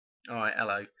Alright,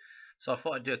 hello. So I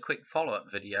thought I'd do a quick follow-up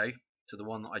video to the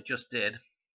one that I just did.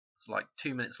 It's like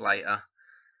 2 minutes later,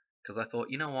 because I thought,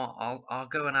 you know what, I'll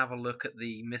go and have a look at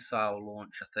the missile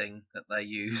launcher thing that they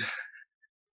use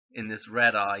in this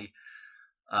red eye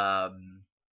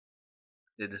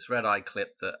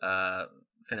clip that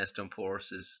Finis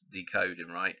Donopoulos is decoding,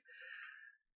 right?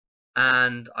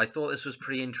 And I thought this was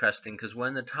pretty interesting because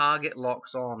when the target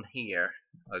locks on here,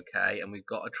 okay, and we've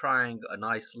got a triangle, a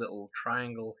nice little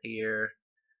triangle here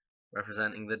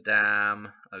representing the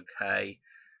dam, okay,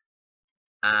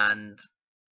 and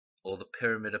or the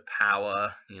pyramid of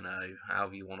power, you know,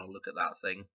 however you want to look at that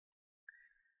thing.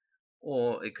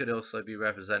 Or it could also be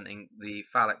representing the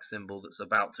phallic symbol that's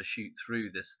about to shoot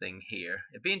through this thing here.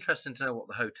 It'd be interesting to know what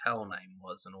the hotel name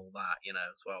was and all that, you know,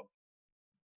 as well.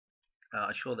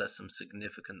 I'm sure there's some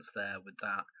significance there with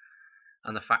that.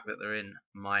 And the fact that they're in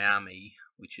Miami,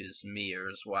 which is Mia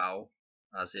as well,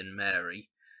 as in Mary.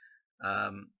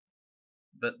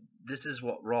 But this is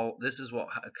what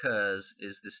occurs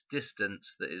is this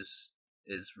distance that is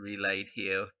relayed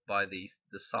here by the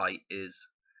site is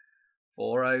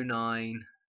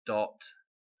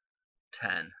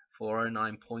 409.10,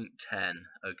 409.10.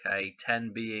 Okay,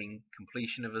 10 being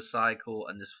completion of a cycle,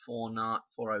 and this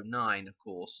 409, of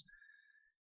course,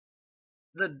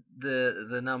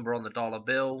 the number on the dollar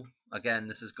bill. Again,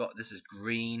 this is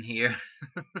green here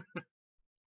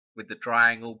with the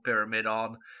triangle pyramid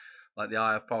on, like the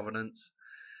Eye of Providence.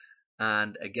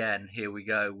 And again, here we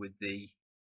go with the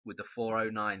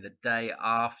 409, the day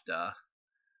after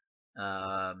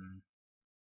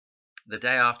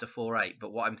 4/8.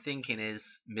 But what I'm thinking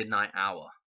is midnight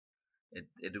hour.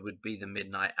 It would be the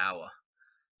midnight hour.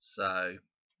 So,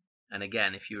 and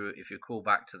again, if you call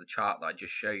back to the chart that I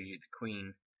just showed you,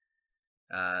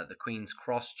 the Queen's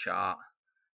Cross chart,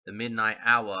 the midnight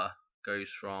hour goes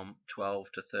from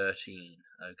 12 to 13,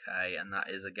 okay, and that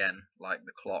is again like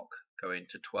the clock going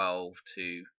to 12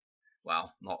 to,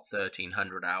 well, not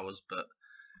 1300 hours, but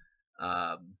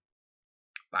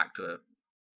back to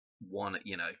 1,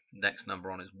 you know, next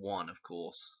number on is 1, of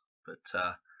course.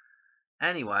 But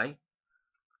anyway,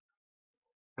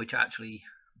 which actually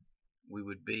we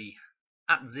would be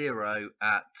at 0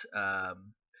 at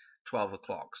 12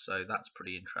 o'clock, so that's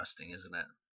pretty interesting, isn't it?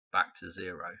 Back to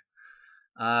 0.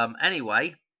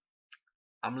 Anyway,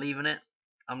 I'm leaving it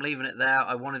there.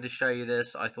 I wanted to show you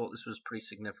this. I thought this was pretty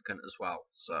significant as well,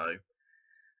 so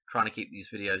trying to keep these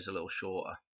videos a little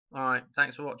shorter. Alright,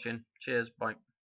 thanks for watching. Cheers, bye.